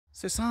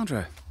So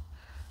Sandra,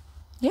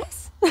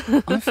 Yes?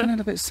 I'm feeling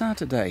a bit sad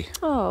today.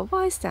 Oh,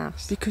 why is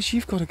that? Because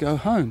you've got to go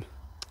home.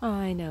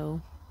 I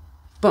know.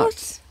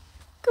 But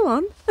Go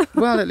on.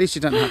 well, at least you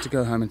don't have to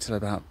go home until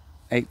about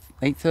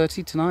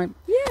 8:30 tonight.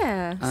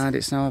 Yeah. And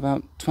it's now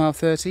about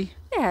 12:30.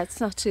 Yeah, it's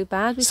not too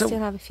bad. We So- still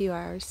have a few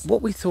hours.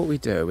 What we thought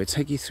we'd do, we'd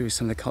take you through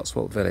some of the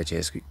Cotswold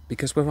Villages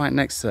because we're right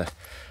next to,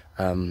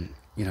 coming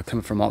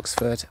from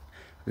Oxford.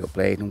 We've got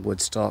Bladon,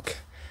 Woodstock.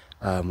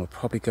 We'll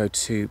probably go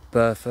to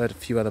Burford, a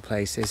few other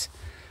places,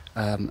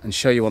 and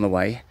show you on the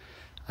way.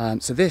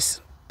 So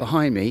this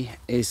behind me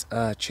is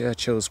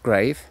Churchill's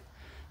grave,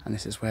 and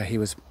this is where he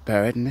was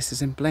buried, and this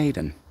is in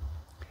Bladon.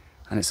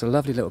 And it's a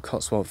lovely little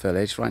Cotswold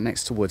village right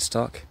next to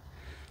Woodstock.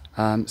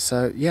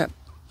 So yeah,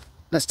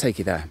 let's take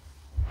you there.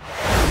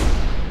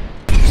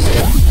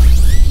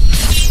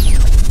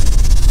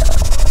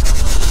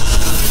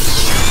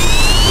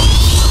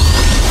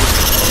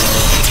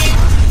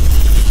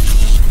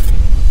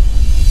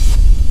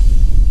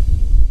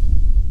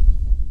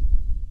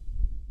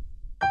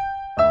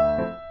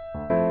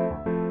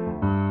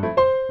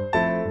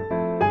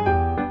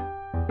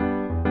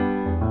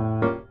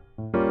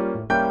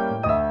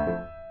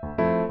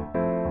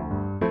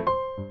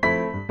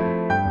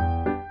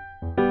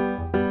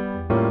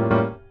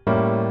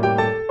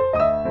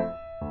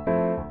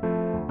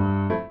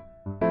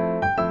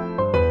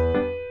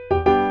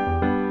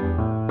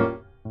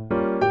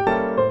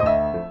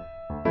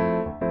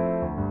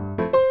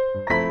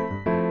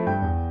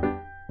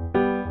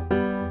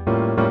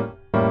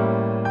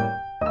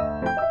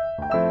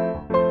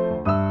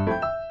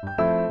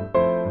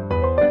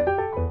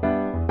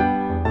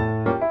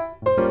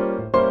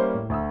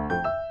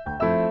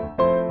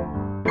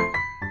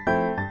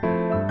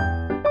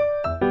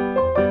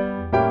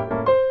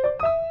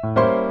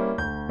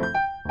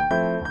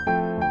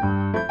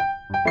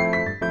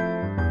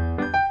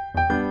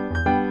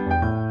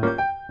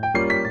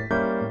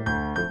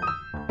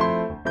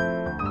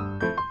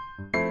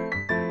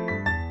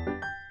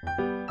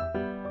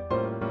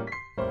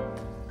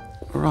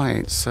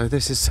 Right, so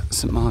this is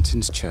St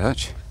Martin's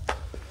Church,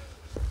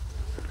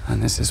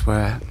 and this is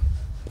where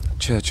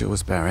Churchill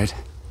was buried.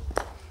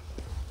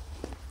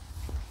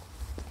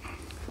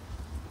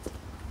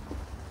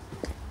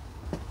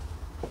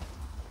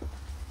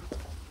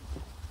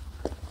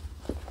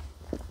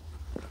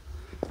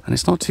 And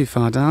it's not too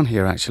far down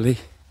here actually.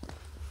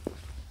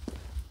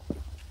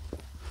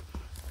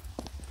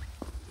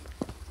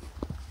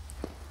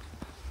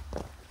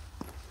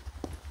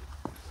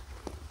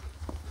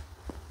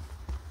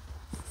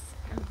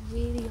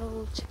 Really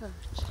old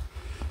church.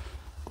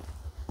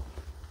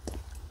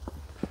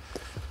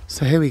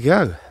 So here we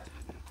go.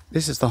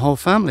 This is the whole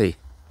family.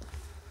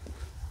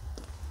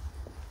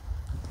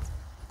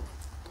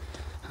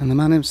 And the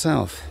man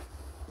himself,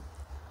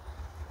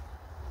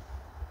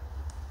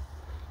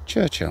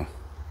 Churchill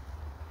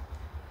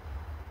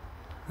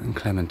and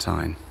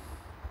Clementine.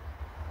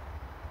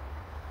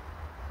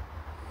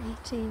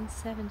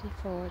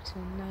 1874 to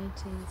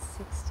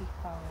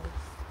 1965.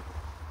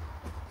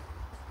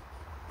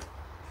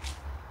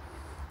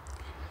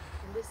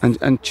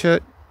 And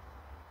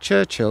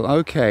Churchill,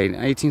 okay,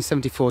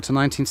 1874 to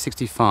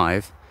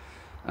 1965,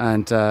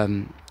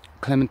 and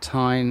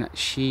Clementine,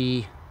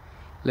 she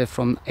lived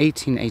from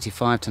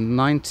 1885 to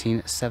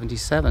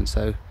 1977,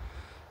 so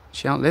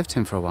she outlived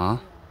him for a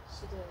while. Yeah,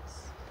 she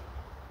does.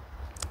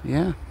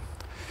 Yeah.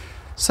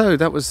 So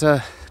that was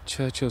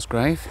Churchill's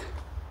grave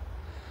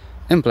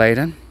in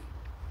Bladon.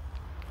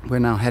 We're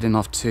now heading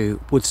off to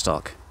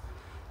Woodstock.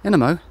 In a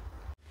mo.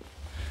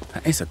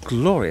 It's a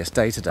glorious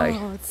day today.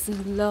 Oh, it's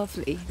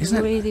lovely. Isn't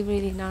it? Really,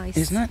 really nice.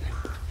 Isn't it?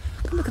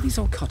 Look at these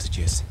old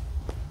cottages.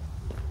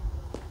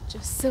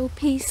 Just so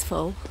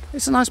peaceful.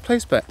 It's a nice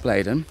place,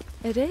 Bladon.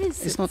 It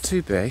is. It's not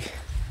too big.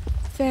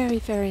 Very,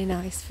 very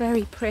nice.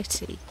 Very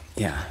pretty.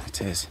 Yeah, it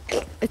is.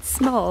 It's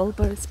small,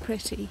 but it's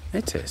pretty.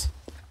 It is.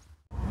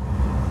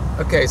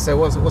 Okay, so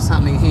what's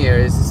happening here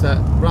is that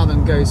rather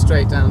than go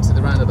straight down to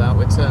the roundabout,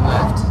 we turn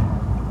left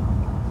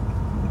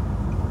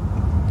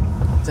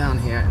down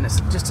here, and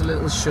it's just a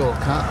little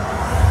shortcut.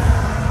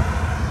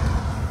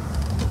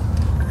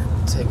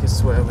 Take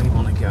us where we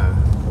want to go.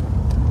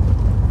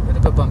 Bit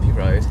of a bumpy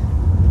road.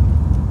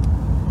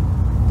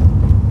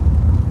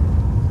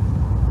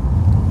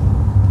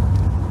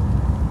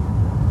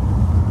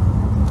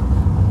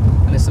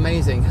 And it's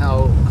amazing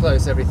how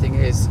close everything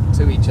is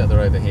to each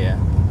other over here.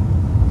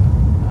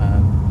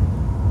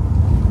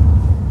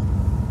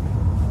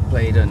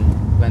 Bladon,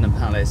 Blenheim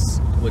Palace,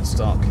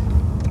 Woodstock.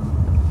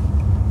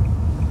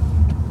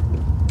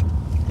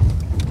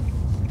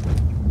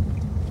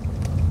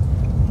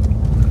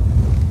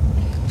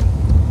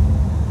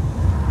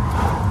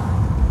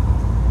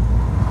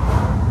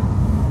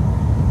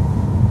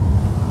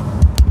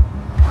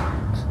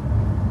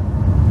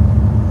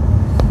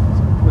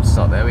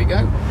 Woodstock, there we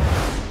go.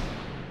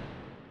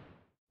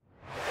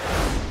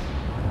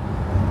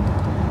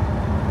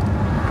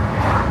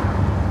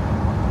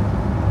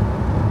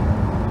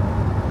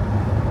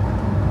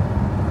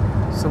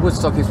 So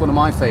Woodstock is one of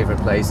my favourite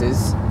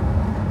places,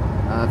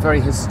 very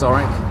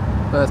historic,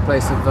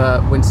 birthplace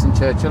of Winston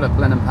Churchill at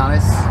Blenheim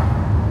Palace.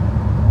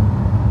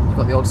 You've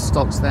got the old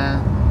stocks there.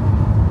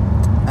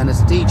 And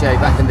as a DJ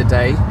back in the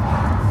day,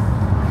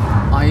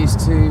 I used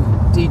to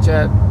DJ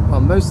at, well,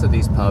 most of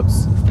these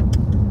pubs.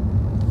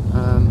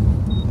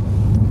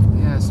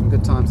 Yeah, some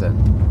good times then.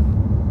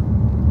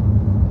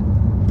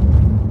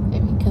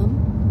 Here we come.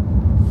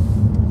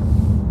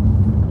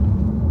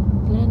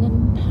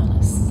 Blenheim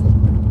Palace.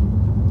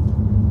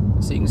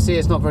 So you can see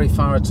it's not very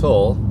far at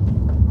all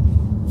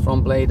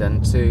from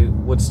Bladon to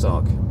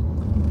Woodstock.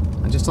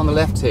 And just on the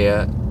left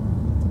here,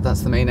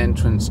 that's the main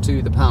entrance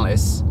to the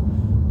palace.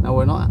 Now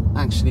we're not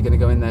actually going to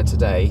go in there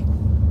today,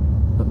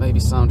 but maybe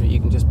Sandra,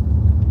 you can just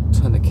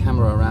turn the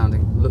camera around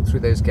and look through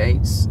those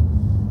gates.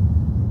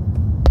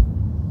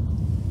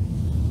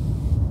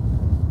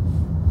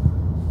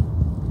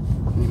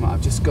 You might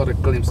have just got a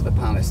glimpse of the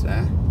palace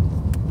there.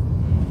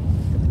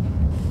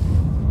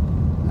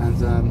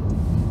 And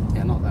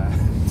yeah, not there.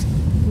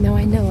 No,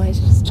 I know, I was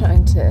just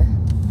trying to...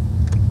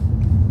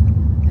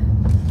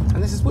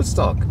 And this is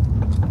Woodstock.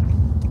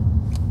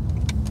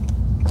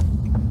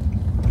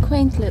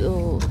 Quaint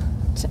little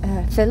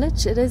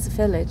village. It is a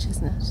village,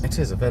 isn't it? It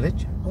is a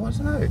village. Oh, I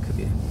don't know, it could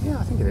be. Yeah,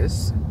 I think it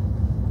is.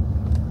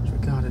 It's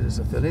regarded as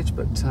a village,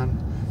 but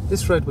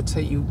this road would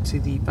take you to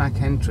the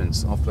back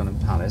entrance of Blenheim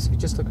Palace. If you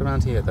just look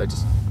around here though,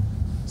 just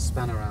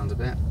span around a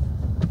bit.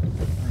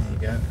 There you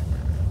go.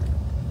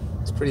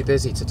 It's pretty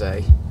busy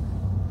today,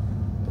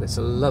 but it's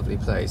a lovely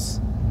place.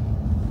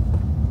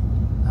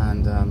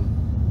 And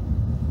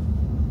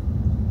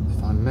if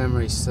my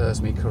memory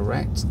serves me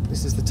correct,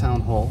 this is the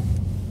town hall.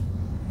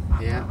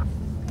 Yeah,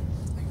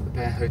 you've got the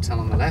Bear Hotel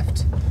on the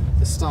left,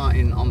 the Star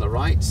Inn on the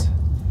right,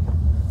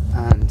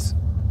 and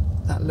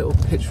that little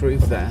pitch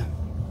roof there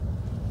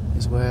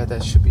is where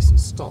there should be some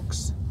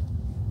stocks.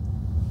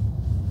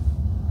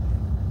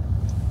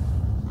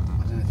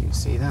 I don't know if you can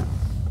see that.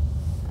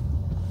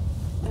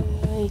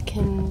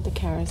 The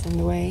car's in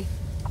the way.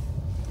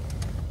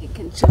 You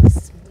can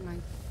just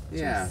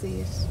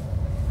see it.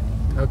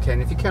 Okay,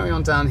 and if you carry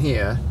on down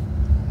here,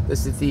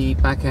 this is the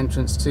back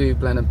entrance to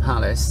Blenheim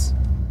Palace.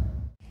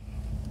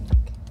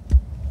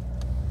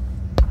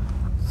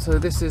 So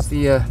this is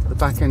the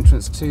back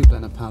entrance to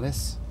Blenheim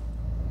Palace.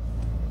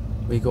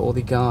 We've got all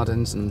the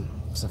gardens and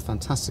it's a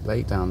fantastic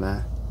lake down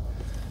there.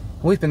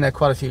 We've been there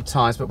quite a few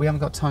times, but we haven't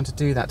got time to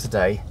do that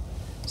today.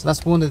 So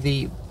that's one of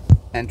the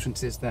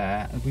entrances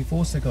there, and we've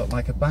also got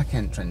like a back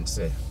entrance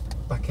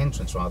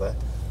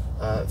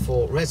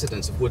for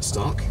residents of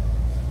Woodstock.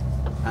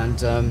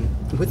 And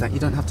with that, you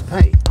don't have to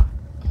pay.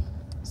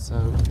 So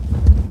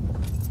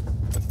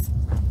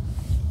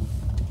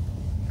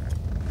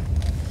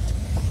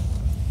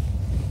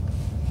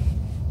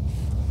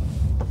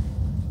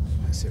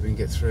let's see if we can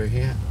get through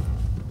here.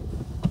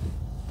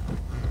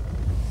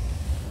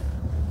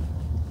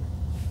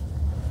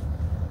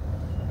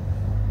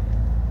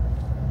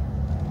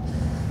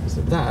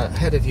 So that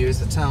ahead of you is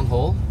the town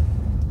hall,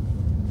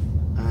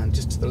 and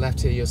just to the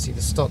left here you'll see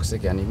the stocks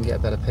again. You can get a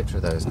better picture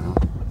of those now.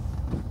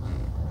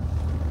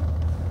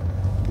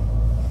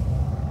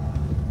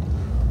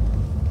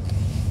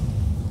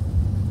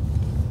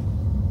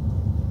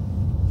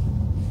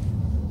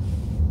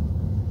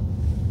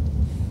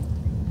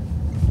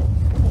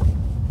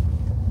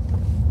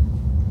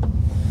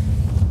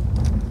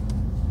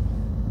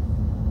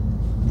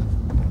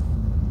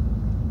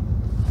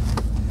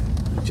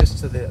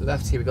 To the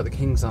left here we've got the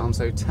King's Arms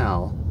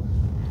Hotel.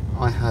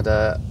 I had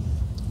a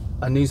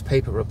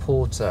newspaper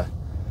reporter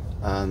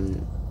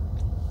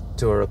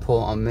do a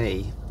report on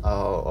me,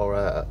 or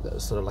a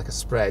sort of like a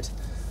spread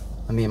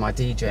on me and my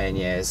DJing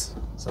years,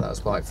 so that was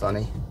quite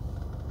funny.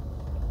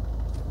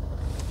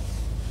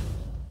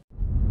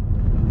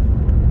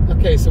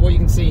 Okay, so what you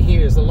can see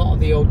here is a lot of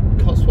the old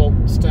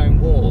Cotswold stone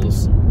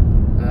walls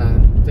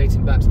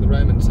dating back to the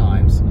Roman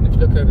times, and if you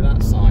look over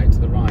that side to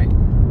the right,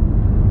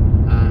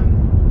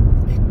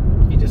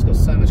 just got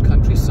so much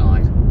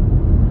countryside.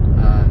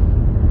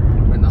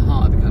 We're in the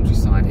heart of the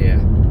countryside here.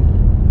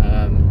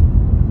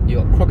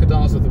 You've got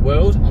Crocodiles of the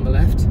World on the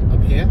left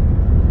up here,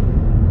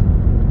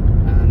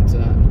 and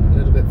a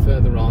little bit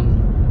further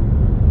on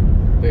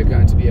we're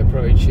going to be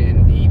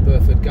approaching the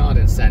Burford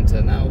Garden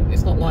Centre. Now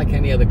it's not like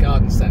any other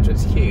garden centre,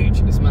 it's huge,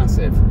 it's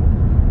massive,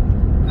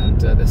 and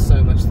there's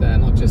so much there,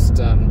 not just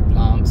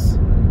plants,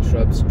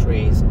 shrubs,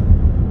 trees.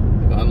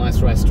 We've got a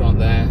nice restaurant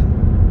there,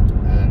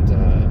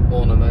 and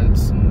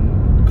ornaments and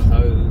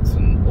clothes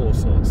and all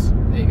sorts.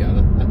 There you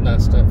go. No,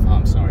 Stow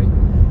Farm, sorry.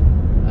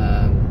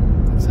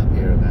 It's up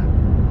here a bit.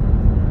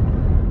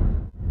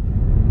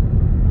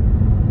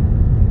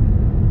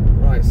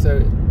 Right, so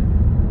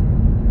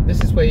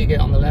this is where you get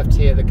on the left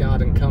here the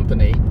Garden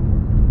Company,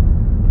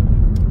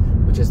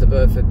 which is the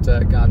Burford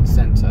Garden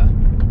Centre,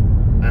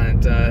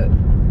 and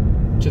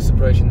just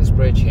approaching this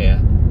bridge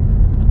here,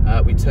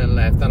 we turn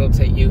left. That'll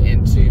take you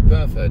into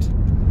Burford.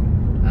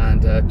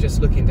 And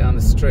just looking down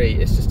the street,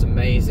 it's just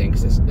amazing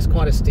because it's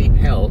quite a steep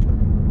hill,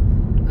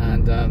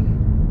 and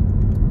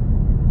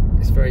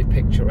it's very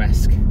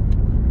picturesque.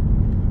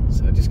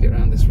 So just get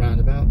around this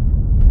roundabout.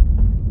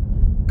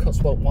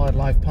 Cotswold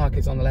Wildlife Park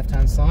is on the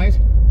left-hand side.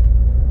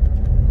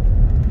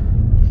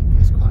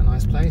 It's quite a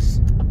nice place.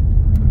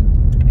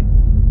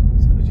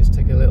 So we just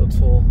take a little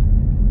tour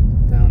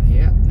down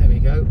here. There we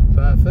go,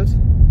 Burford.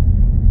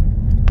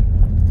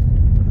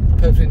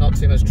 Hopefully not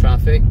too much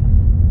traffic.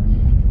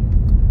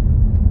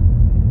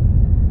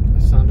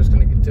 Sandra's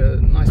going to do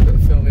a nice bit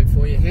of filming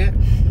for you here.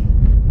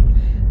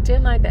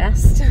 Doing my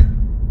best.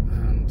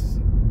 And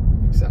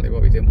exactly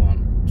what we didn't want,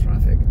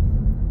 traffic.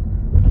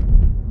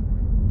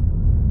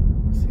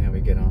 Let's see how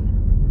we get on.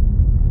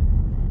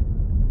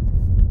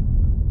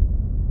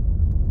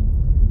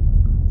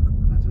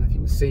 I don't know if you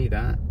can see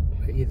that,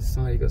 but either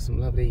side you've got some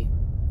lovely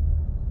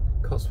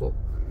Cotswold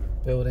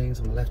buildings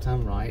on the left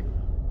and right.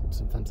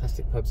 Some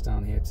fantastic pubs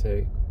down here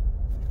too.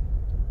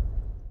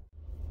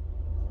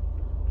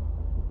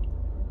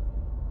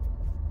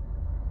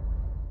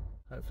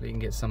 Hopefully you can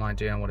get some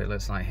idea on what it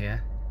looks like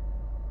here.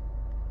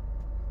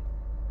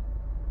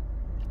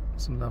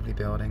 Some lovely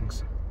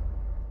buildings.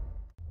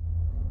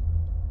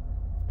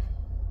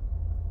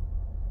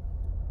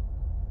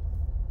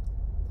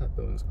 That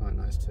building's quite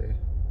nice too.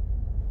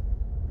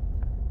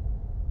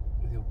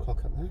 With the old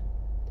clock up there.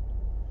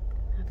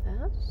 Have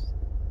that.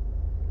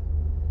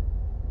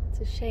 It's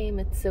a shame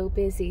it's so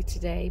busy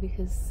today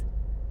because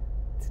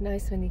it's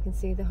nice when you can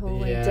see the whole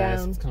way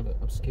down. It's kind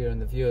of obscuring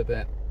the view a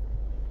bit.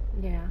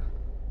 Yeah.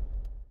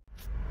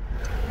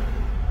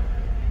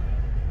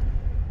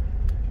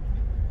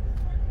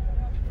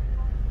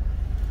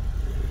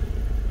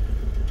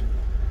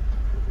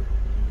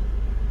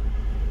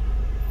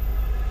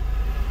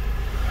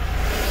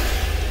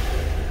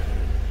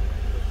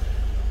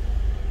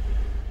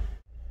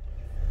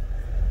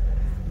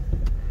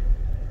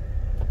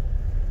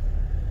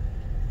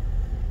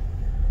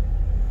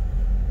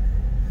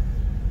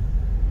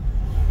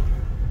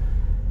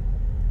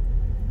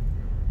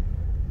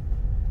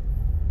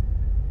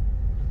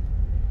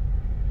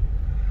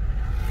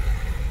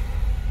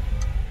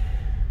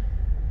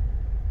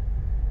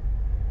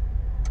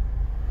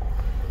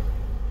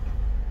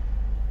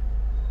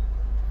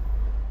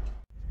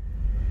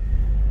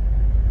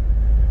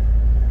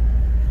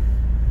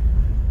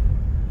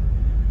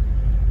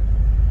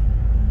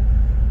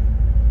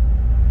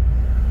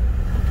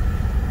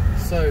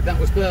 So that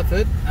was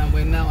Burford, and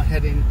we're now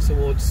heading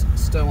towards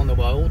Stow on the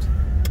Wold.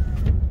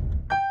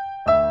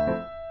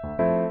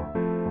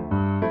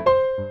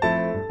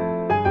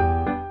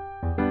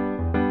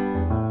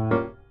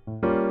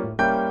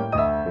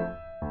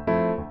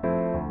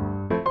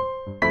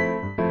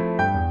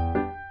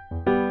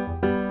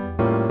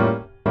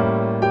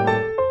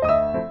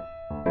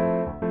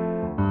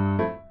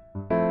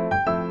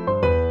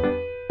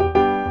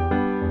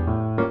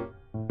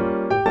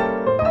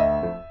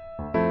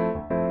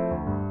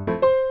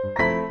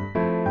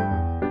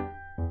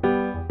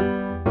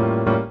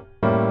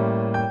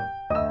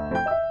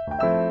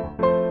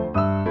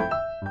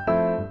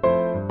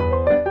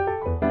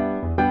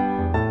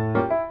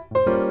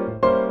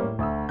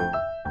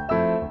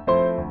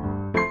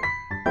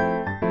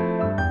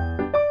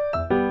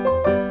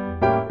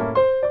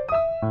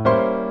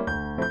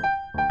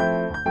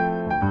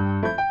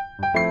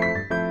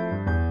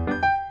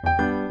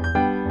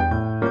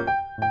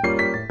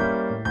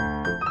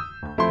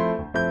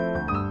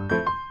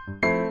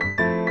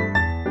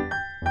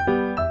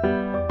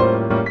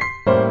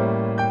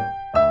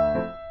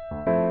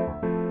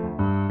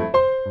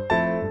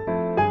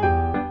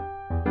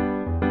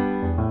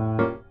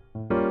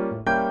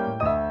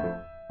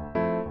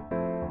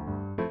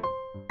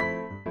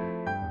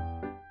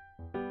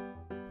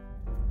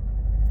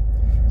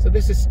 So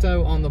this is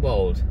Stow on the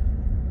Wold,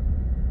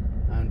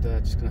 and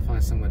just going to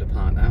find somewhere to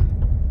park now.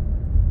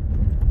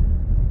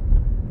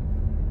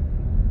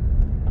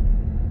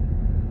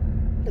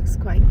 Looks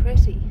quite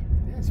pretty.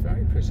 Yeah, it's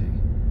very pretty.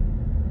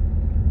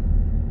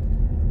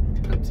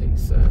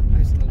 Antiques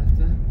place on the left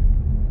there.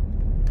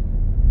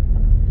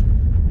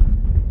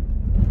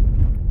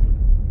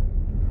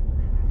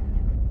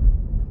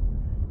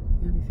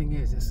 The only thing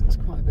is, there's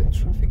quite a bit of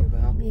traffic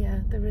about.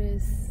 Yeah, there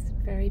is.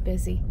 Very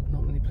busy.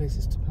 Not many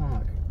places to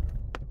park.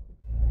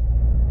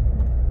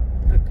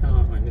 That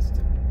car, I missed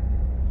it.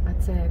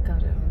 I'd say I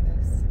got it on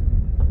this.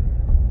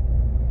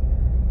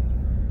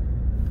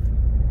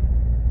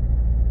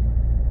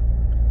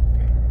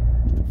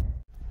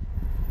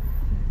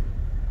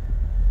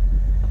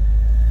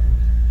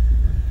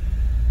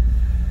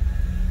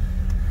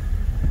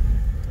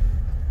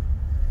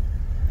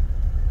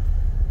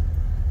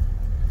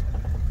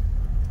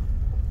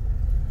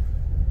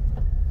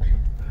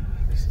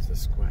 This is the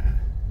square.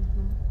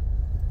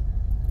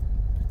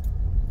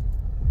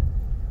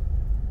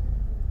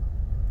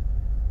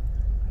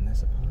 And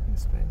there's a parking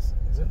space,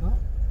 is it not?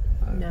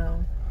 Oh.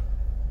 No.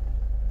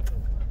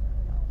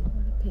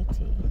 What a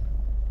pity.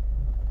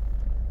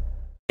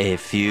 A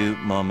few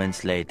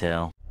moments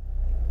later.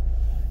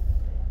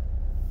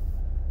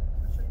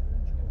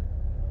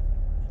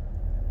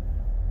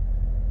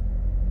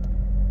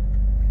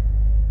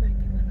 Might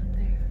be one up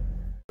there.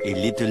 A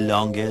little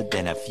longer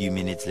than a few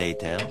minutes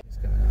later. It's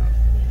going out.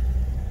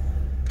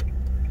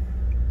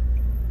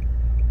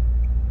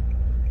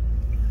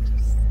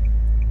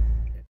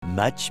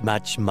 much,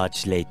 much,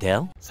 much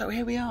later. So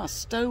here we are,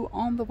 Stow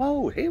on the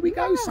Wold. Here we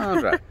go,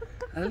 Sandra.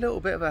 A little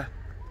bit of a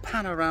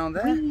pan around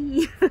there.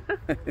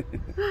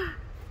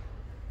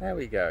 There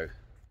we go.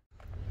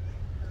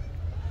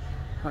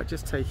 I'll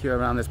just take you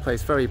around this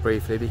place very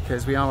briefly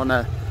because we are on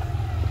a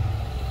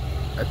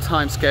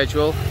time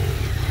schedule.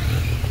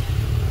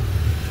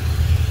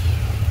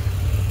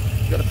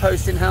 You've got a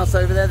posting house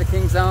over there, the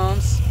King's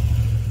Arms,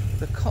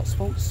 the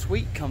Cotswold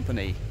Sweet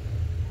Company,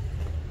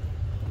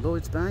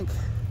 Lloyd's Bank,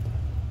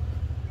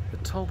 the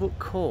Talbot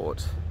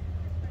Court,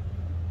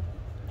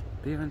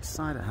 Beer and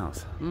Cider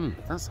House.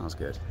 That sounds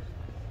good.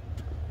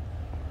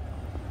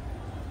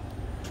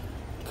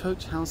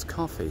 Coach House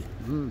Coffee.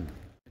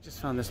 I just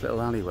found this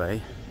little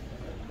alleyway.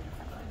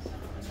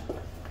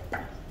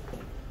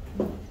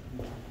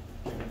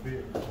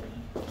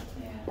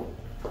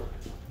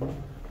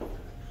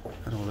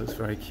 That all looks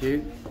very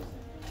cute.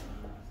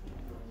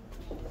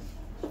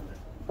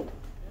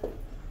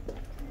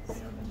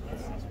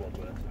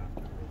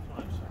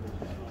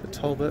 The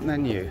Talbot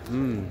menu.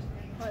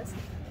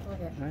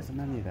 Where's the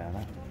menu there?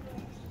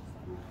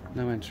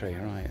 No entry,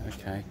 right,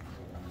 okay.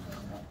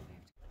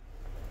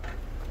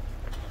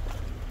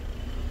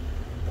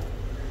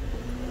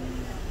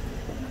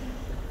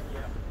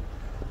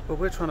 Well,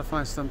 we're trying to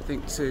find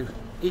something to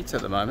eat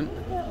at the moment,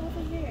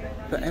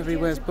 but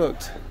everywhere's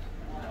booked.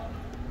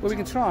 Well, we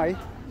can try.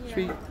 Should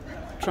we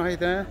try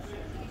there?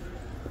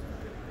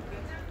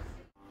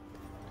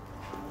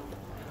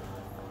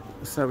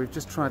 So we've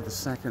just tried the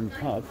second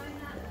pub,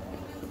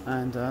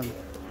 and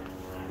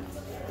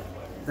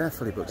they're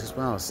fully booked as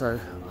well, so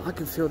I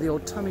can feel the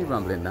old tummy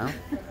rumbling now.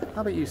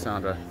 How about you,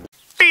 Sandra?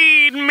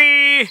 Feed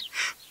me!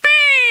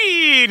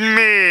 Feed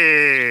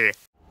me!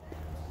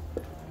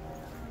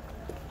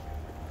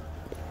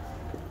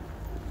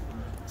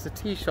 There's a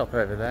tea shop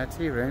over there,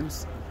 tea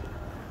rooms.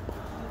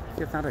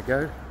 Give that a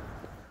go.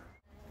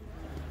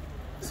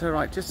 So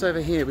right, just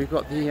over here we've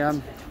got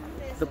the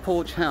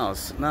Porch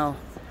House. Now,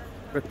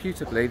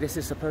 reputably, this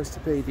is supposed to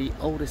be the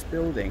oldest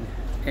building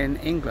in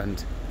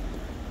England,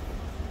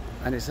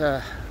 and it's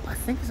I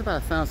think it's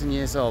about 1,000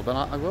 years old. But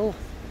I will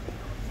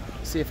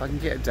see if I can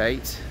get a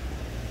date.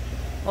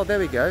 Oh, there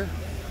we go,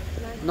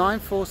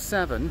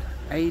 947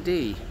 AD,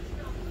 and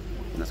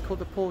that's called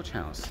the Porch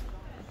House.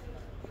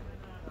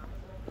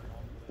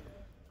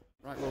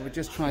 Right, well, we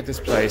just tried this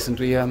place, and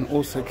we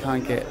also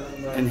can't get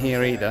in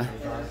here either.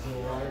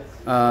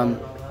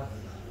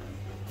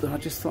 But I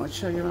just thought I'd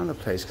show you around the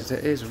place because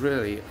it is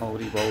really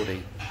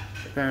oldie-woldy.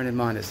 Bearing in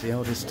mind it's the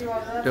oldest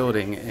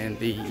building in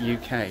the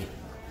UK.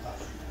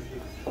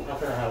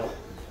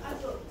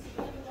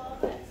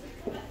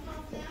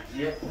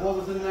 Yeah, what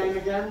was the name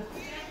again?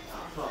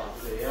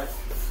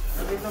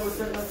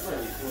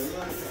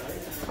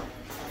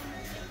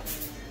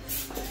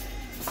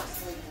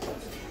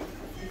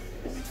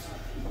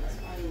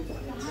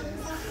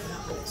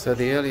 So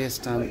the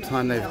earliest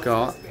time they've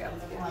got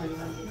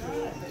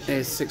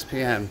is 6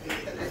 PM.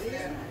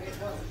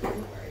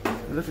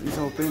 Look at these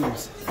old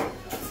booms.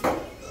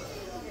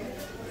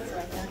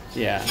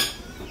 Yeah.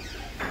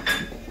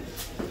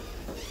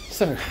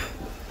 So,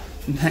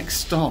 next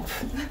stop.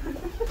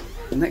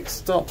 Next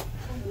stop.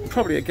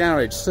 Probably a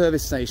garage,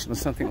 service station or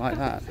something like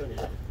that.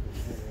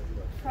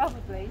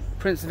 Probably.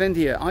 Prince of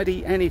India. I'd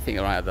eat anything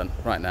around them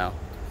right now.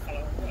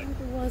 There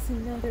was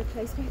another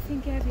place, but I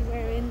think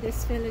everywhere in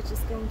this village is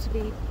going to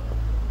be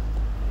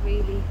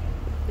really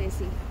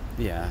busy.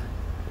 Yeah.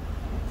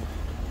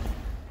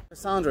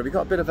 Sandra, we've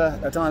got a bit of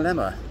a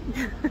dilemma.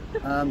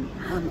 I'm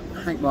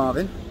Hank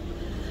Marvin.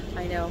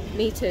 I know,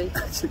 me too.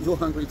 You're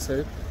hungry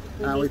too.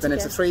 We've been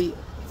into three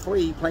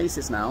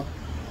places now,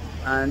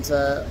 and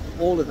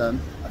all of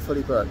them are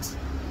fully booked.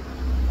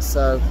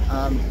 So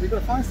we've got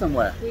to find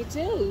somewhere. We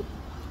do.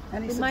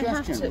 Any We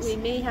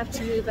may have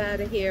to move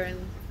out of here and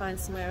find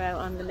somewhere out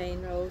on the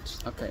main road.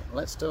 Okay,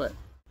 let's do it.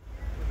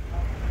 I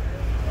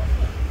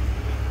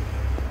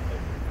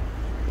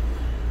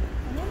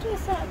wonder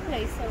if that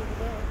place over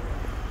there.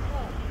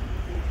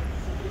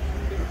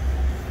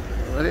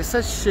 Well, it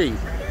says sheep.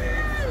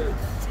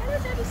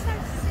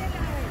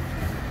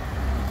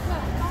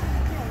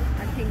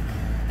 I think.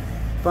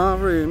 Bar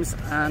rooms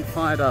and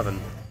fired oven.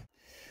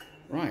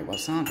 Right, well,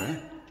 Sandra,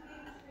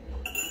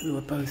 we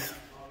were both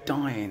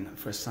dying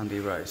for a Sunday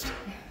roast.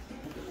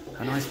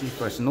 A nice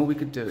beef roast, and all we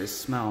could do is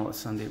smell a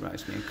Sunday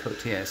roast being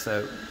cooked here.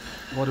 So,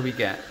 what do we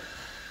get?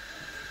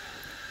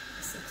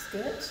 This looks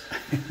good.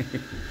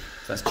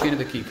 So that's tuna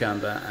with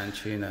cucumber and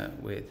tuna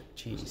with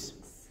cheese.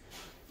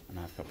 And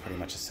I've got pretty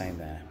much the same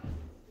there.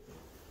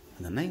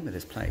 And the name of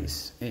this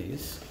place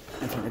is,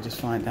 I think I just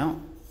find out.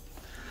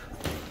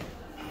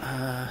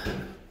 I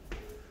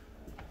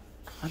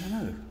don't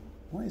know.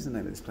 What is the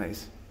name of this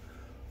place?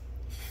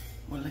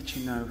 We'll let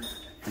you know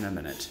in a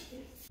minute.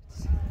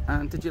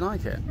 And did you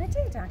like it? I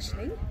did,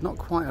 actually. Not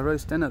quite a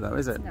roast dinner though,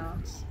 is it? It's not.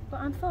 But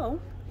I'm full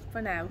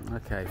for now.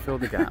 Okay, fill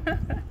the gap.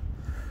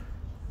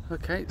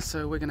 Okay,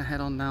 so we're going to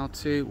head on now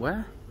to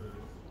where?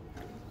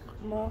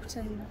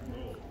 Morton.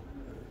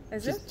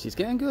 Is it? She's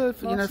getting good,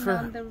 for, you know,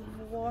 Morton on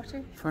the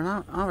water. for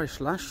an Irish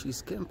lash.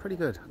 She's getting pretty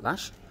good.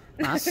 Lash?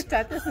 lass.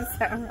 That doesn't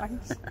sound right.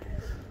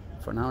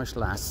 For an Irish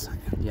lass,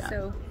 yeah.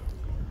 So,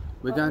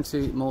 we're going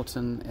to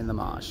Morton in the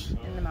Marsh.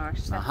 In the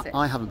Marsh, that's it.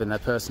 I haven't been there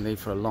personally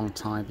for a long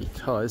time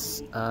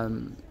because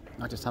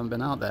I just haven't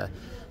been out there.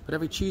 But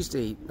every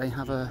Tuesday they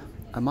have a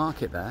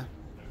market there.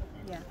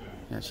 Yeah.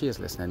 Yeah, she is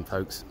listening,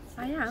 folks.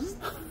 I am.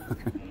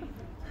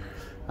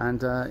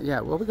 And yeah,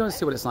 well, we're going to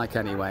see what it's like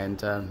anyway.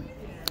 And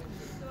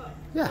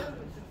yeah.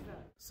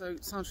 So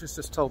Sandra's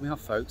just told me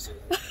off, folks.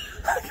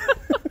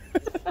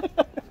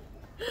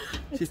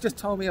 She's just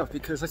told me off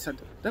because I said,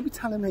 don't be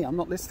telling me I'm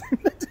not listening.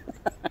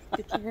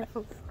 Be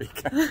careful. Be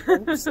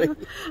careful. See?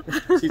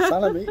 She's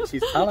telling me.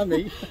 She's telling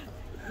me.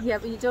 Yeah,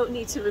 but you don't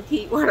need to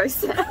repeat what I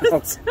said.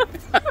 Oh.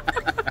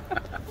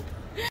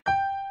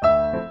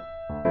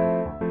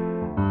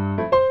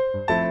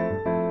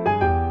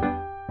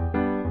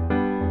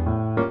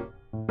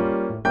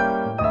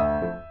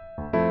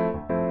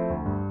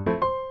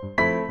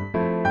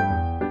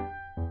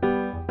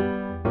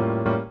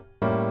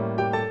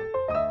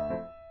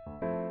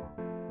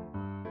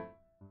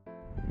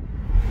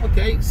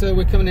 Okay, so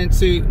we're coming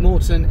into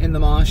Morton in the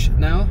Marsh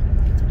now,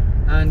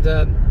 and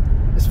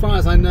as far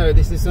as I know,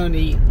 this is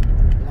only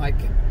like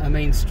a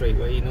main street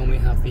where you normally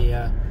have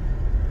the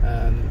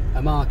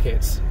a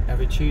market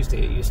every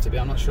Tuesday. It used to be.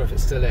 I'm not sure if it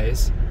still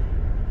is,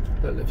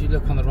 but if you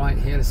look on the right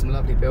here, there's some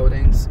lovely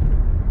buildings.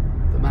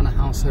 The Manor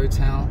House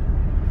Hotel.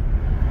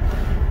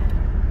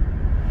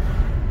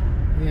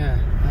 Yeah,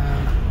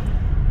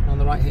 on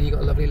the right here you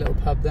got a lovely little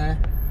pub there.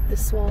 The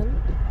Swan.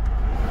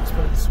 It's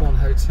probably the Swan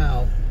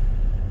Hotel.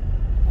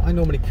 I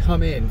normally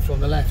come in from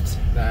the left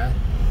there,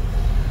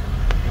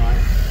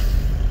 right?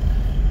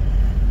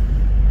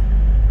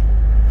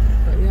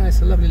 But yeah, it's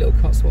a lovely little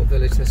Cotswold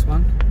village, this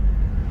one.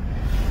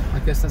 I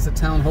guess that's the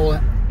town hall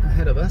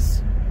ahead of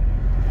us.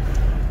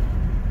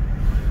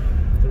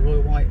 The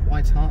Royal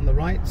White Hart on the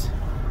right.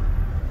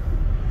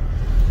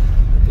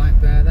 The Black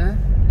Bear there.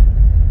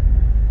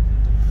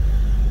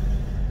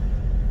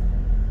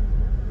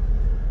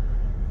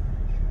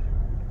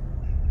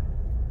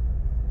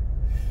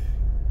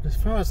 As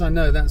far as I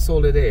know, that's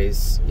all it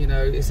is. You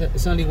know,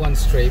 it's only one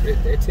street,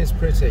 but it is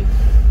pretty.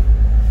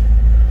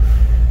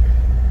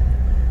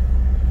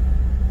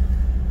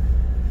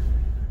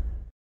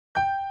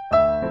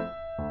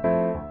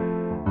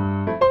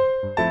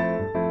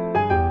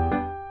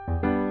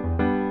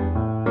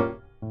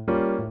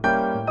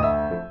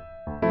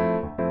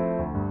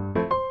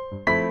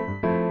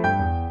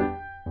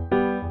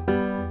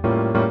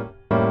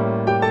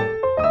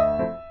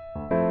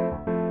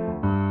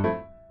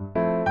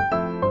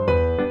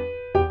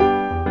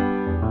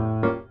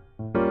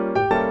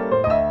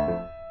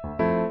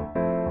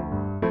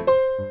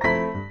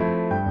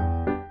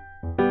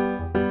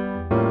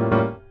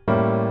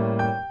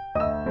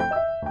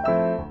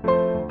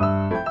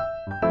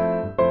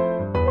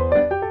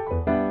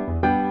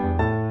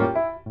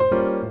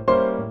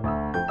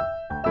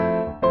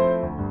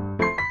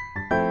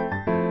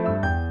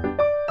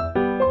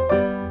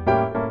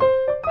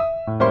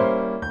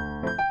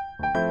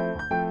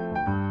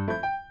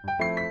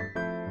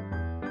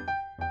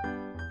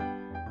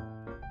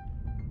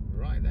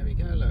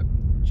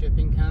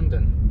 Chipping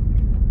Campden.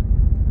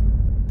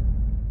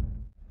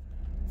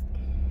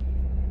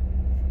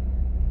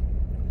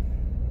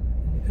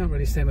 You can't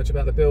really say much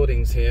about the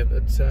buildings here,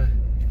 but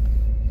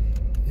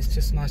it's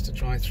just nice to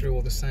drive through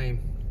all the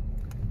same.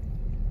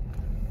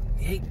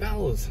 The 8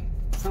 Bells.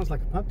 Sounds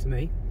like a pub to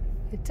me.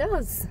 It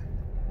does.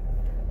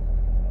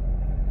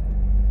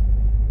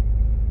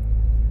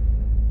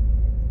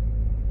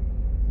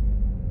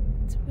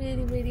 It's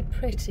really, really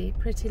pretty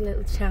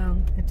little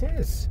town. It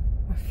is.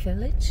 Or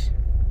village.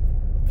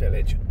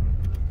 Village.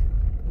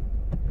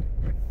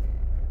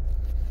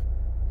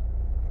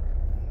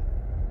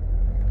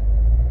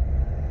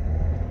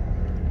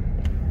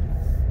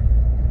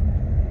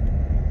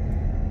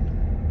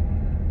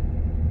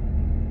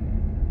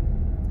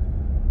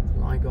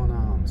 Lygon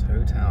Arms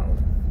Hotel.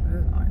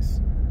 Very nice.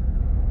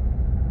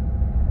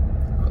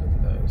 Oh, look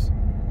at those.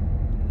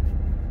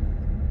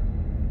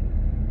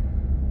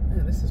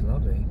 Yeah, this is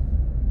lovely.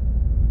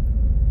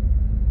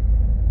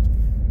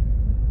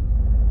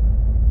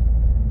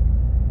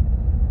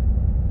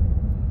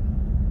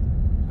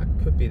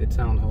 Could be the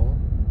town hall.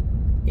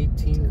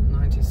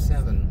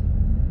 1897.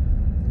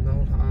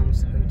 Old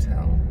Arms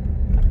Hotel.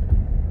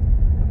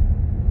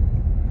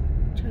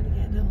 Trying to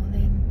get it all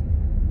in.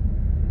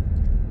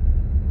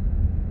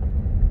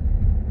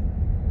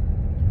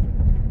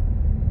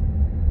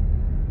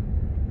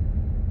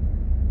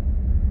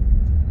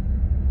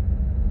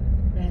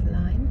 Red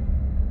line.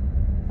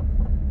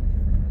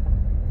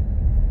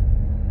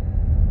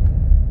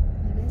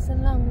 It is a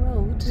long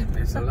road.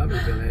 It's a lovely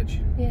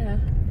village. Yeah.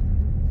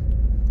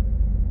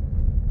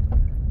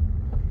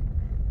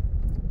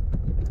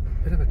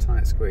 Bit of a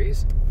tight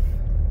squeeze.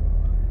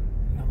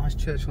 Got a nice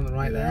church on the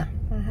right there.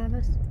 I have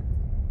it.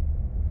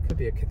 Could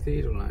be a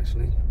cathedral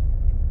actually.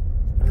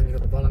 And then you've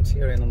got the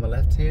volunteer inn on the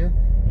left here.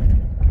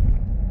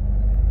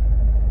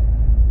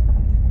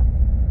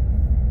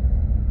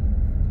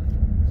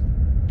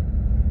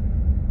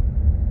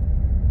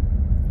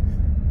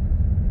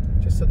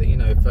 so that you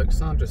know, folks,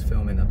 Sandra's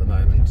filming at the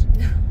moment.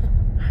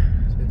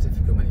 It's a bit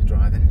difficult when you're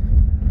driving.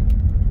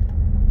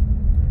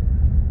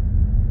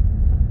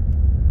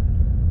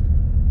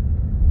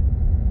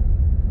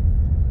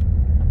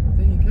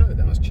 There you go,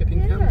 that was Chipping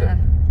Campden.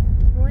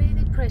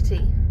 Really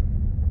pretty.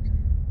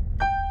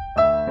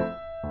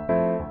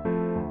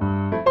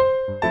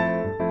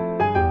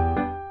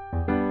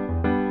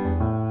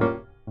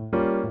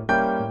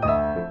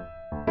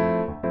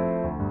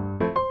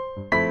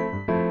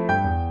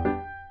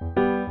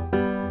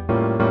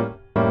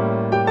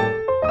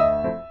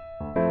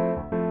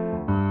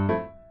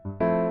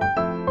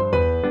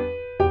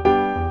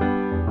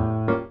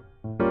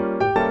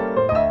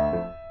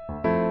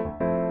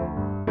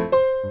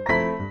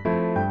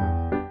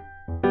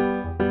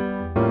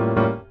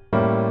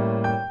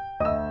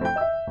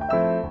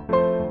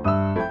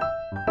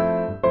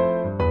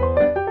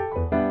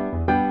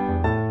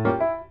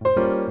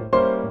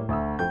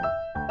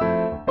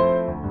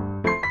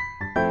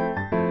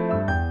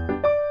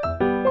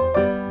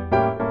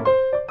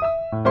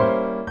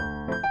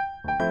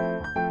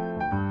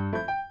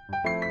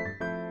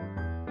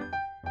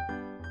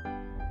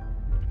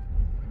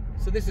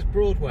 So this is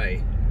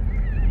Broadway.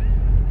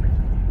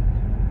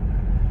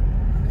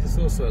 This is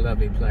also a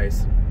lovely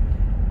place.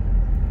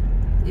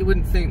 You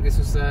wouldn't think this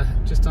was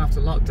just after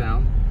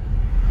lockdown.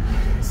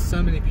 There's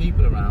so many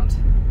people around.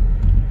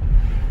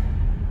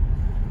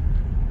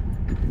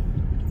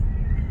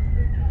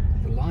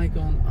 The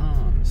Lygon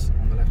Arms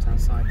on the left hand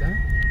side there.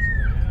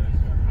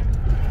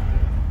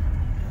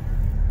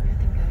 I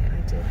think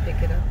I did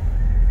pick it up.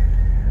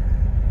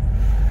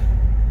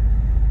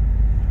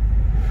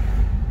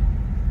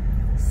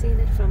 Seen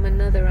it from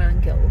another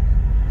angle.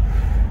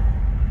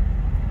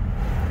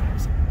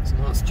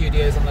 Some art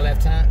studios on the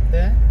left hand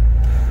there.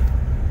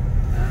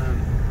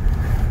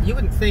 You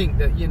wouldn't think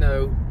that, you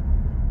know,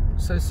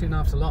 so soon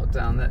after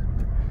lockdown that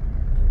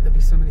there'd be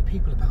so many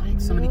people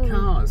about, so many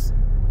cars.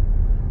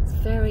 It's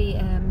very,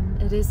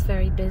 it is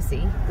very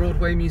busy.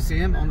 Broadway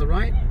Museum on the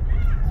right,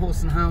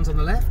 Horse and Hounds on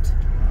the left.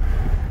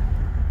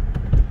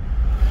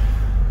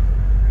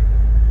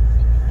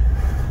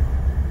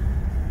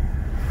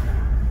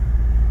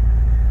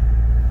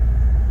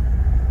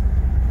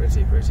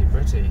 Pretty, pretty,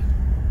 pretty.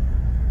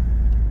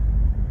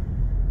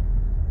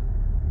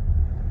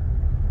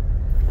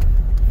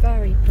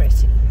 Very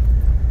pretty.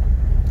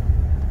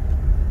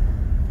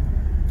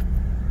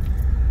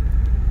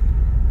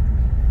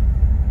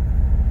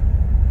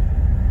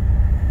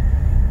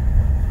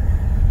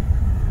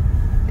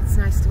 It's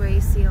nice the way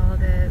you see all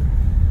the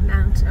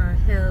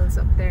hills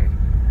up there.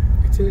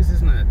 It is,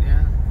 isn't it?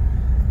 Yeah.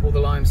 All the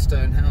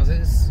limestone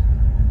houses.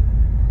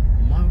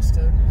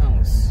 Milestone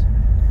House.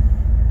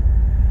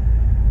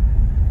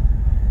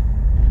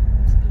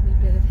 There's probably a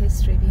bit of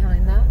history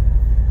behind that.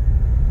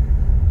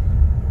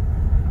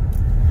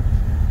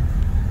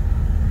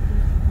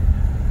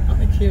 Aren't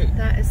they cute?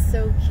 That is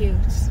so cute.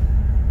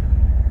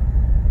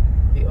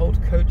 The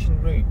old coaching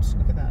route.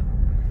 Look at that.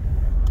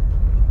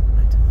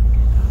 I don't think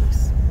I got it.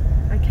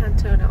 I can't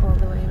turn it all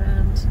the way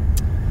around.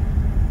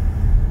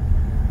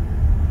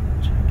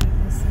 Try and get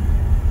this in.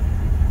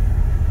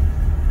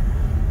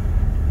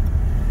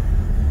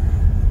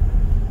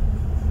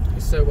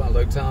 It's so well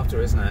looked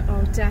after, isn't it?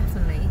 Oh,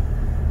 definitely.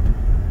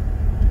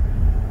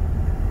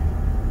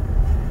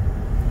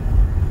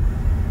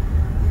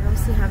 You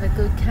obviously have a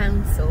good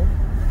council.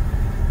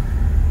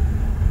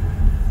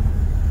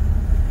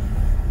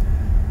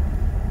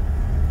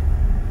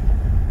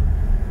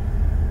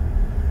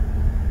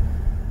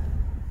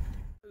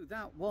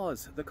 That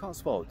was the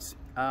Cotswolds.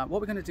 What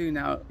we're going to do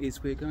now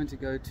is we're going to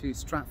go to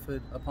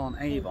Stratford upon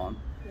Avon,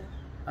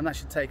 and that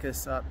should take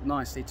us up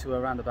nicely to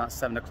around about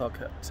 7 o'clock,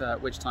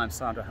 at which time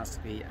Sandra has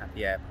to be at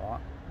the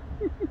airport.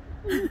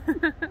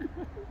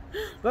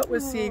 But we'll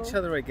see each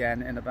other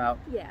again in about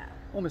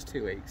almost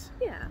 2 weeks.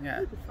 Yeah,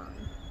 it'll be fine.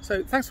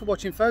 So thanks for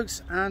watching,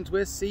 folks, and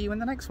we'll see you in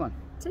the next one.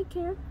 Take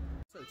care.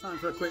 So time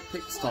for a quick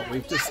pit stop.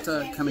 We've just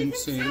come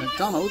into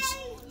McDonald's.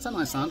 Is that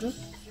nice, Sandra?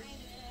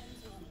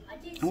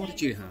 And what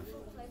did you have?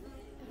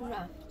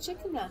 Wrap.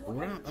 Chicken wrap.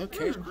 Wrap,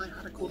 okay. I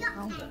had a quarter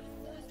pounder,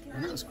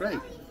 and that was great.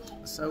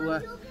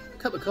 So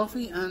cup of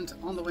coffee and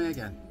on the way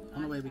again.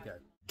 On the way we go.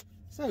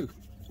 So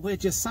we're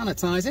just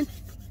sanitising.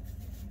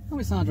 Aren't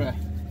we, Sandra?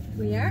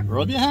 We are.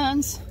 Rub your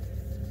hands.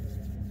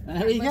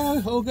 There you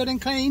go, all good and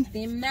clean.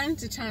 The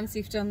amount of times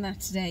we've done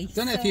that today.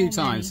 Done it a few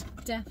times.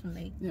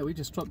 Definitely. Yeah, we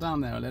just dropped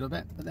down there a little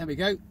bit, but there we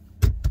go.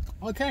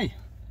 Okay.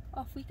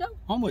 Off we go.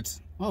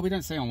 Onwards. Well, we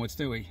don't say onwards,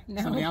 do we?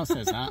 No. Somebody else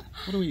says that.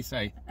 What do we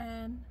say?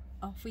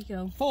 Off we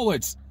go.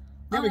 Forwards.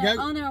 There we go.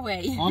 On our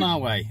way. On our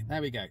way.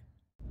 There we go.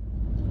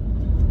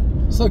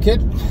 So,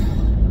 kid,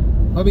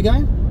 where are we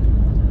going?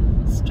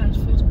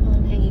 Stratford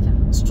upon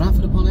Avon.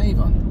 Stratford upon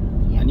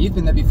Avon. Yeah. And you've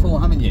been there before,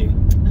 haven't you?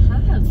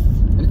 I have.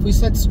 And if we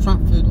said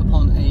Stratford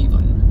upon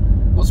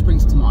Avon, what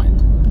springs to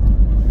mind?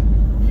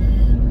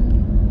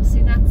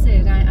 See, that's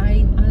it.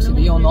 I To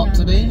be or not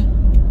to be?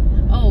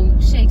 Oh,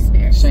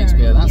 Shakespeare.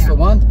 Shakespeare, sorry. that's the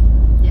one.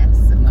 Yes,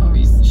 And that would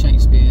be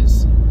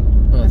Shakespeare's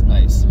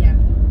birthplace. Yeah,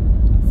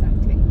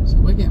 exactly. So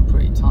we're getting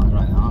pretty tired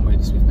right now, aren't we?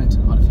 Because we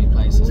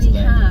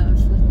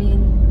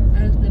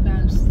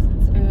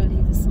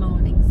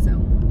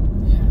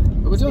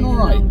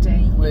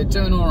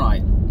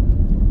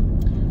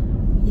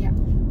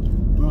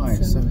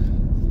Right, so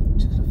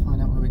just going to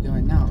find out where we're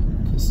going now,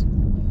 because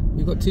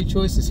we've got two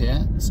choices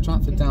here.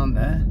 Stratford down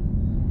there,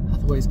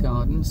 Hathaway's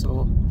Gardens,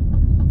 or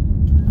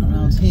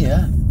around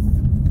here,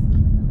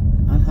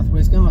 Anne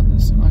Hathaway's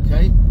Gardens.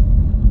 Okay.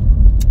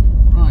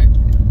 Right.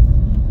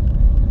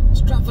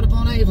 Stratford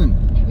upon Avon.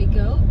 Here we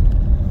go.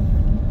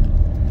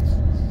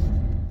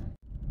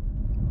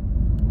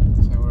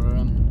 So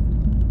we're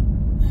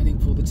heading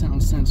for the town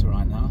centre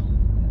right now.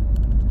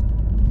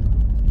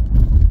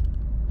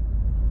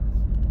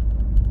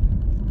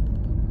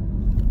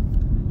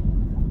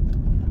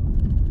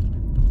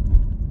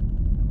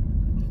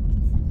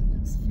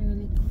 Looks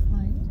fairly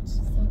quiet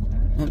so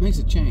far. It makes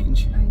a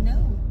change. I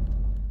know.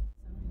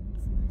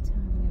 Tell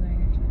me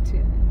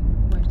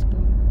where to go.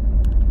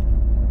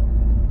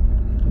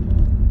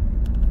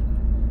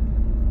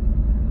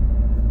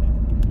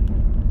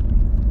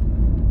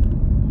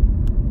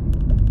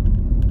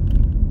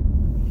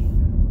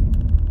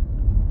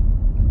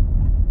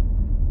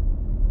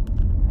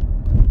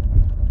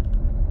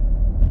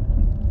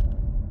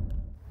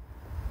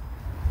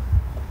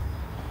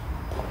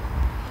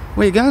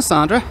 Where you going,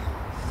 Sandra? To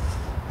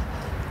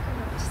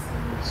see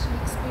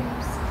Shakespeare's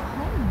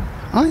home.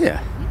 Oh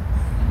yeah.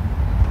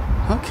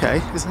 Okay,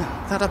 is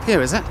that up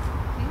here, is it? I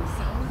think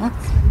so. Okay.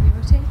 That's where you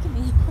were taking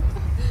me.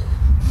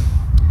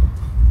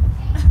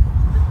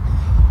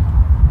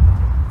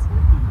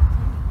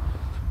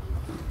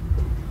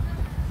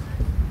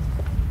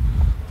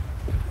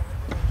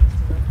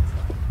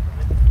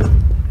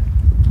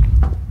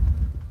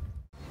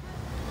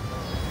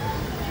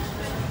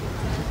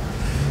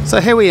 So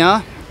here we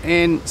are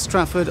in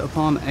Stratford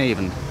upon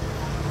Avon,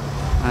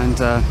 and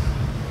yeah,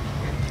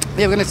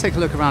 we're going to take a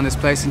look around this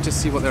place and just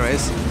see what there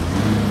is,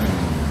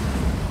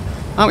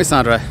 aren't we,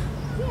 Sandra?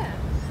 Yeah.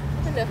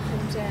 Have a look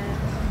and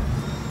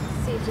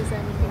see if there's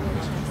anything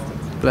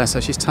interesting. Bless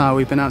her, she's tired.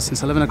 We've been out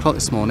since 11 o'clock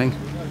this morning,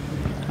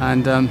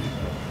 and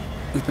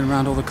we've been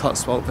around all the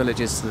Cotswold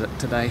villages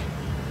today,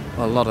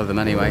 well, a lot of them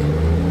anyway,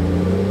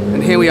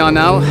 and here we are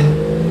now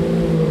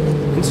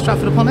in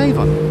Stratford upon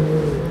Avon.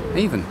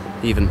 Even,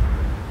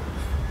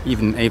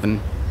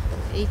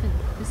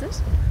 is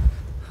it?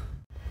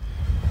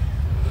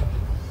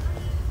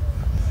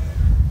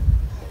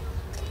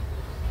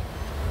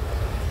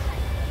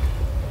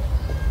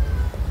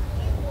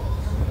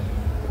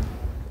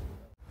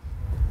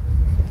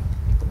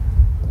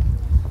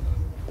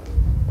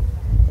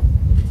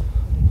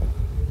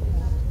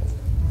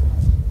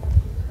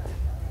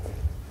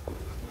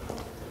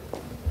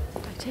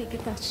 I take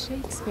it that's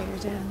Shakespeare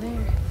down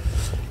there.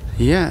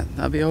 Yeah,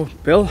 that'd be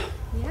old Bill.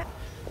 Yeah.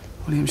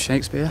 William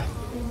Shakespeare.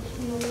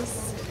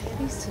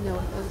 I used to know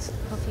what those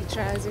puffy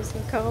trousers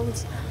were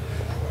called.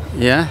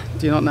 Yeah,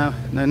 do you not know?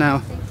 No,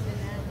 now.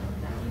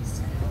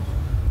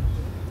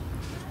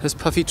 Those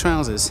puffy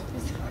trousers.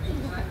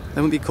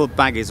 They wouldn't be called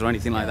baggies or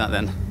anything like that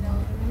then.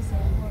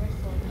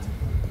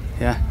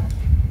 Yeah.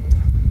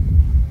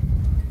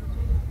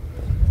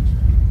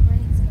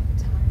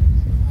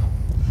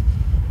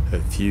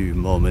 A few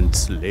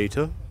moments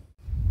later.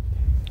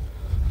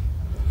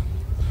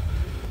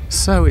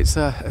 So it's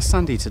a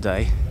Sunday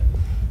today,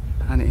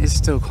 and it is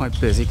still quite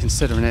busy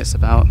considering it's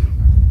about,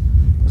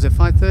 was it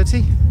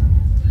 5:30?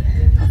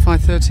 About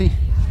 5:30.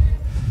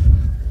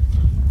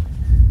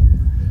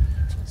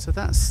 So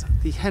that's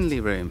the Henley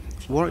Room,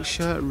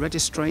 Warwickshire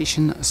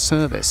Registration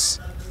Service.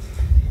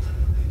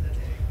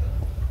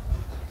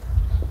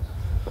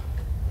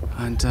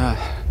 And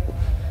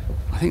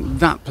I think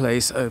that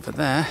place over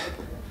there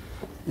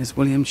is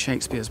William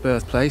Shakespeare's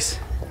birthplace.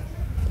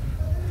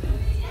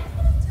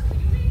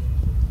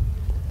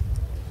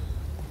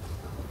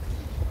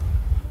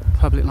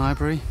 Public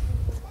library.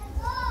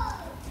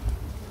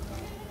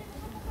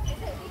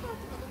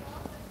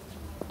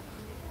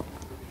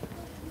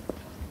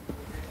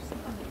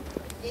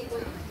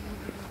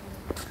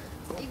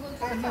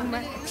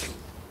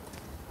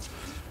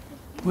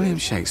 William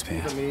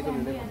Shakespeare.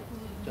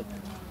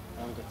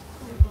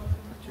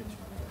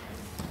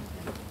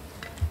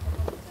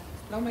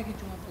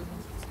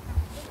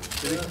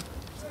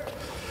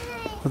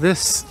 Well,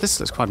 this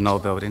looks quite an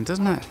old building,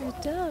 doesn't it?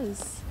 It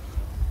does.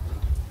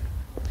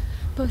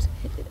 But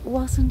it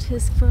wasn't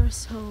his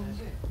first home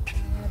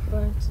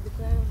burnt to the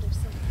ground or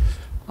something.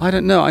 I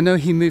don't know. I know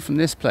he moved from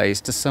this place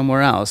to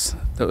somewhere else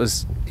that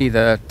was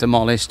either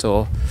demolished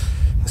or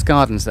there's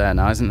gardens there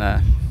now, isn't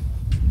there?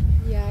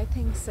 Yeah, I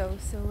think so.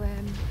 So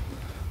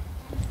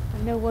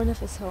I know one of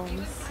his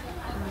homes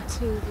and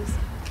two of his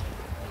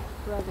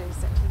brothers,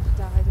 I think,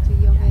 died at a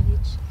young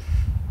age.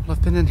 Well,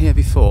 I've been in here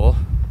before,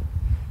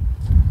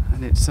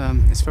 and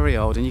it's very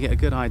old, and you get a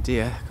good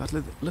idea. God,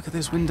 look at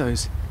those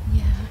windows.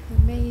 Yeah,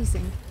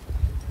 amazing.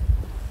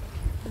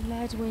 The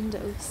lead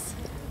windows.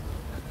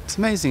 It's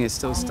amazing it's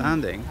still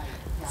standing.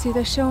 See,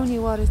 they're showing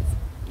you what it's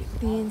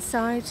the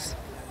inside.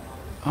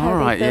 All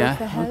right, yeah,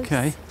 the house.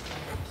 okay.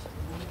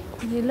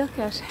 And you look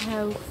at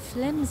how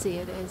flimsy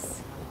it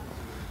is.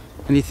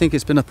 And you think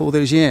it's been up all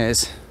those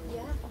years.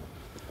 Yeah.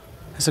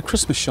 There's a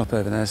Christmas shop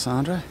over there,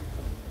 Sandra.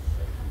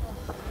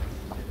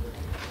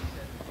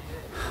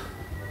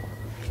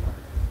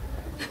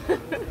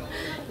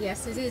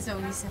 Yes, it is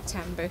only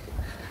September.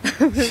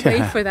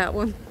 Wait for that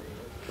one.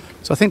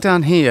 So I think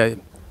down here,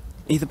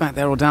 either back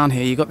there or down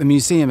here, you got the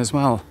museum as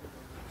well.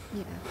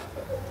 Yeah.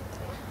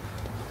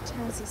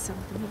 Tells you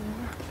something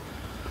here.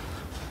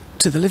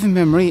 To the living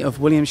memory of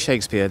William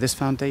Shakespeare, this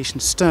foundation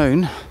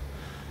stone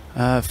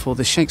for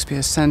the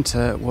Shakespeare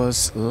Centre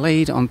was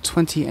laid on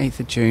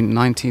 28th of June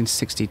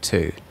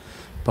 1962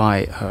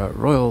 by Her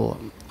Royal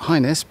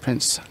Highness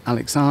Prince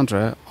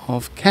Alexandra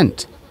of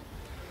Kent.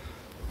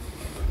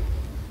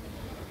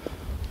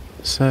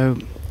 So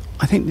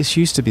I think this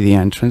used to be the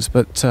entrance,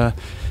 but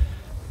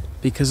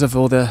because of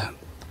all the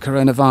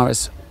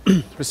coronavirus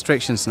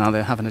restrictions now,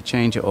 they're having to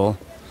change it all.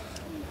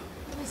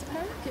 There was a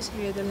market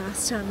here the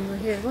last time we were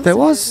here. There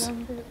was.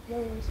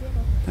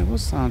 There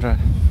was, Sandra.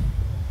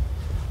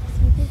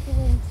 So I think we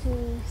went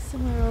to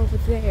somewhere over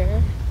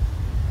there.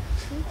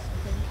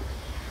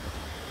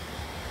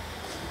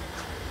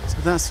 So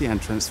that's the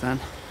entrance then.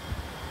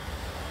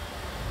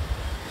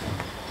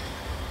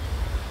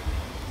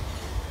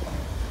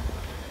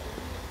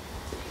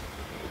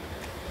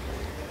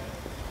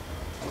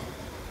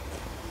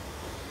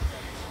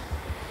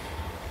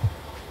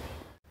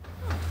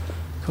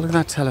 Look at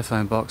that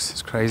telephone box.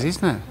 It's crazy,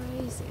 isn't it?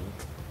 Crazy.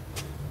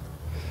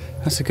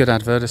 That's a good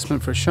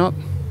advertisement for a shop.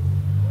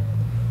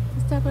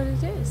 Is that what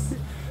it is?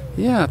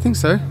 Yeah, I think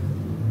so.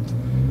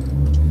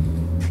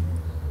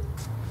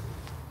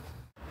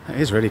 That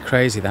is really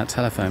crazy, that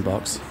telephone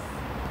box.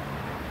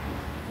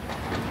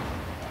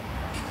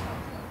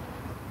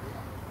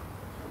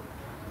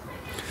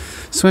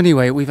 So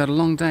anyway, we've had a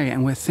long day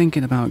and we're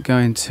thinking about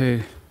going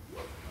to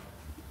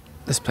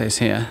this place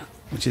here,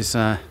 which is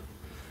Anne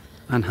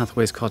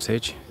Hathaway's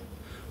cottage,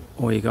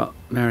 or you got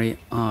Mary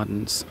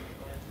Arden's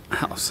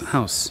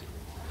house.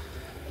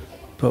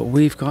 But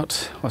we've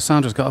got, well,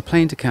 Sandra's got a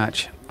plane to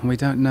catch and we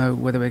don't know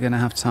whether we're going to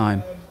have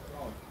time.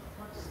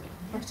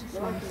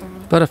 Butterfly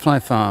farm. Butterfly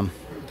farm.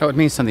 That would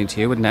mean something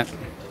to you, wouldn't it?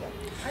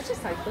 I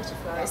just like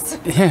butterflies.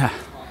 Yeah.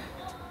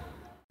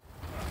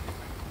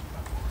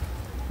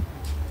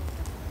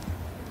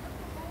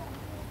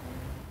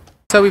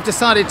 So we've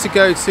decided to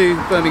go to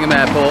Birmingham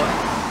Airport.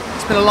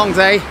 It's been a long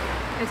day.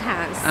 It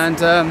has. And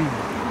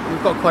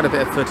we've got quite a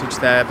bit of footage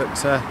there, but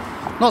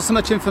not so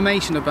much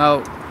information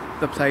about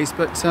the place,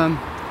 but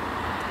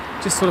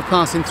just sort of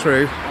passing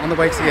through on the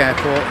way to the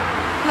airport.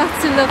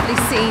 Lots of lovely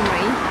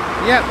scenery.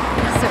 Yep.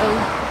 So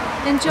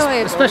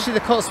enjoyable. Especially the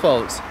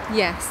Cotswolds.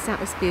 Yes, that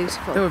was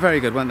beautiful. They were very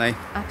good, weren't they?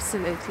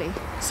 Absolutely.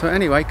 So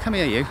anyway, come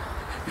here you.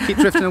 You keep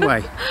drifting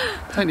away,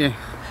 don't you?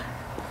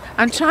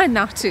 I'm trying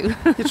not to.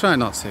 You're trying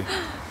not to.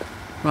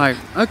 Right,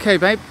 okay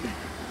babe.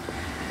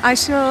 I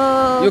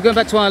shall... You're going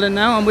back to Ireland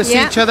now and we'll see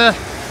each other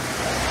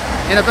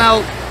in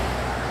about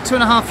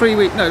 2.5, 3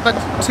 weeks. No,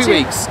 about 2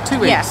 weeks. 2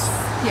 weeks. Yes,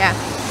 yeah.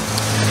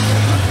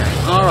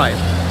 All right.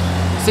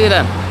 See you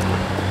then.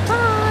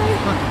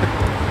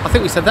 Bye. I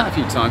think we said that a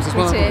few times as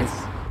well. We did.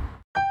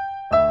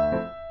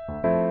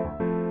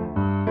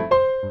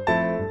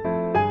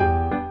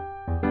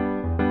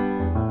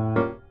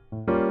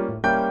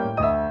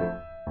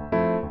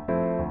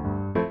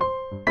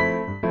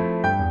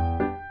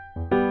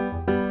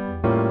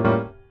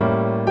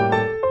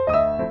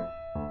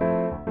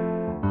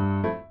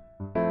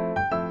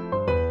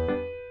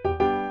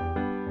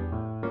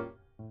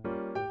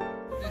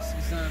 This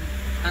is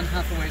Anne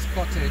Hathaway's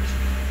cottage.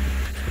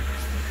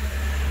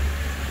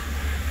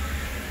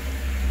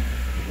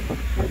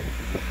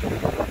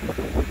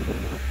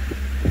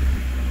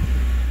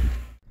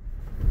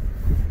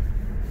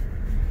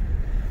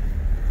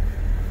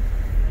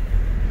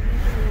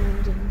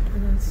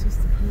 It's just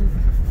a pub.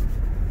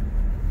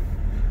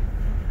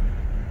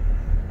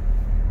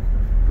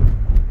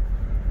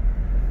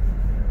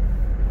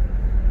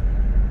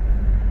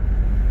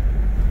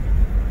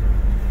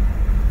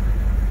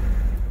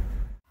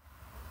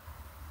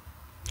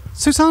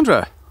 So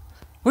Sandra,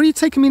 where are you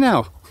taking me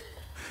now?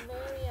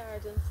 Mary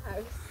Arden's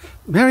house.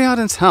 Mary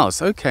Arden's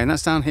house. Okay, and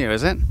that's down here,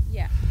 is it?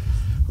 Yeah.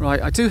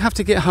 Right, I do have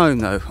to get home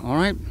though, all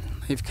right?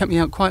 You've kept me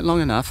out quite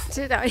long enough.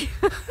 Did I?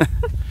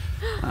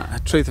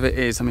 The truth of it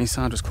is, I mean,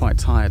 Sandra's quite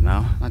tired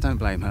now. I don't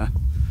blame her.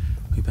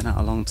 We've been out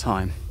a long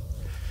time.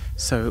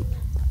 So,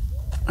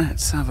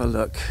 let's have a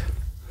look.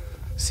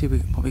 See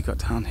what we got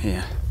down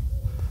here.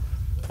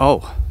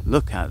 Oh,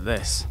 look at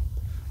this.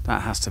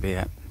 That has to be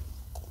it.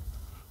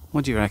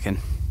 What do you reckon?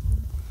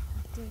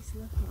 It does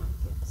look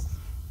like it.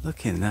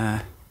 Look in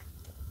there.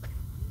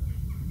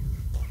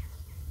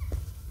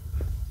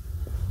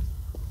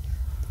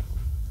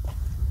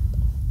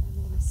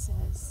 And it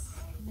says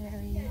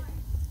Mary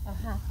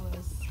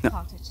Hathaway's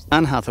cottage.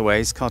 Anne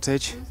Hathaway's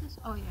cottage. Is it?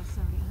 Oh yeah,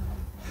 sorry.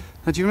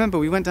 Now, do you remember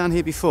we went down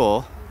here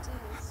before?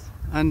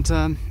 We did.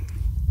 And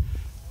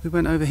we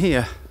went over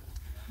here,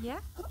 Yeah,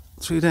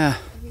 through there.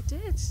 we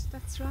did.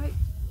 That's right.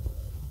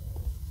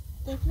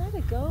 They've let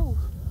it go.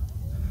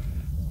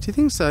 Do you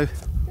think so?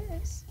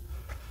 Yes.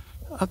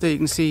 Up there you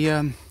can see,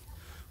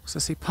 what's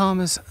that, see,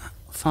 Palmer's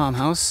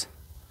farmhouse,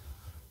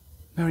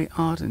 Mary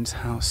Arden's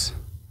house.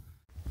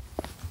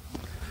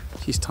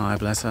 She's tired,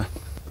 bless her.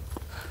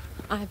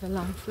 I have a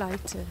long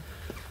flight to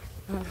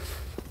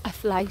a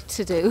flight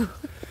to do.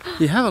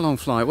 You have a long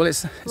flight. Well,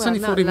 it's Well, only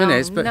not 40 long,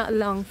 minutes, but not a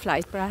long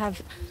flight, but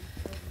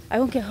I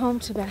won't get home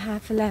till about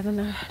 11:30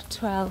 or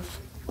 12.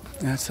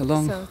 yeah, it's a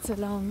long. So it's a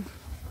long,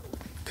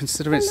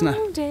 Consider it's now.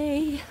 long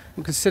day.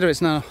 Well, consider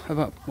it's now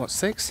about what,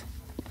 6?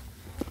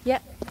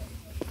 Yep.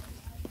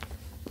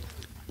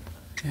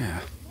 Yeah.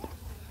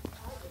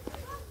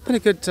 Been a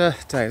good day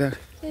though.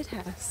 It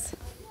has.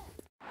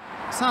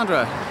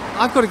 Sandra,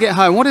 I've got to get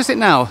home. What is it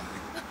now?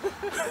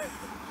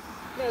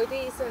 No,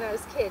 these when I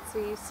was kids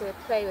we used to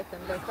play with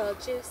them. They're called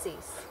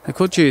juicies. They're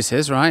called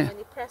juices, right? When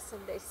you press them,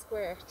 they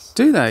squirt.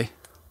 Do they?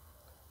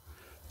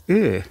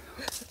 Ew.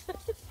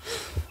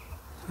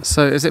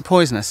 So is it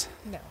poisonous?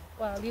 No.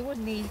 Well, you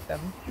wouldn't eat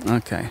them.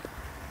 Okay.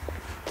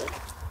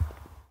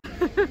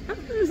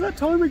 Is that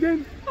time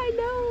again? I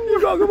know.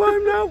 You gotta go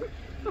home now.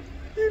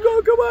 You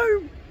gotta go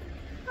home.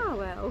 Oh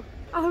well.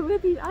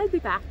 I'll be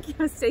back.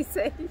 Stay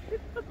safe.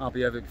 I'll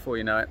be over before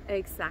you know it.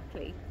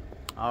 Exactly.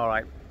 All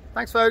right.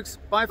 Thanks, folks.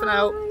 Bye for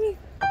now. Bye.